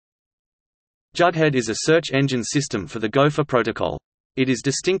Jughead is a search engine system for the Gopher protocol. It is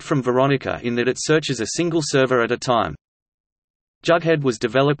distinct from Veronica in that it searches a single server at a time. Jughead was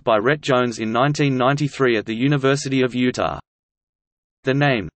developed by Rhett Jones in 1993 at the University of Utah. The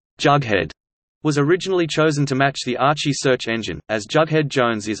name, Jughead, was originally chosen to match the Archie search engine, as Jughead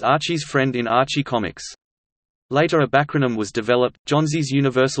Jones is Archie's friend in Archie comics. Later a backronym was developed, Johnsy's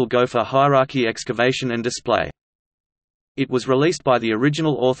Universal Gopher Hierarchy Excavation and Display. It was released by the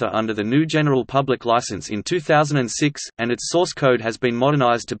original author under the GNU General Public License in 2006, and its source code has been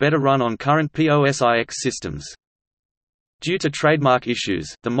modernized to better run on current POSIX systems. Due to trademark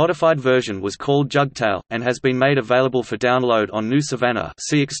issues, the modified version was called Jugtail, and has been made available for download on GNU Savannah.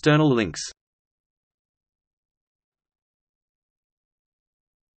 See external links.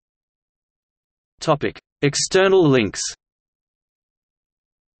 External links.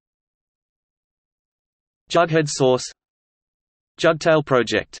 Jughead source. Jugtail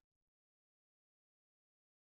project.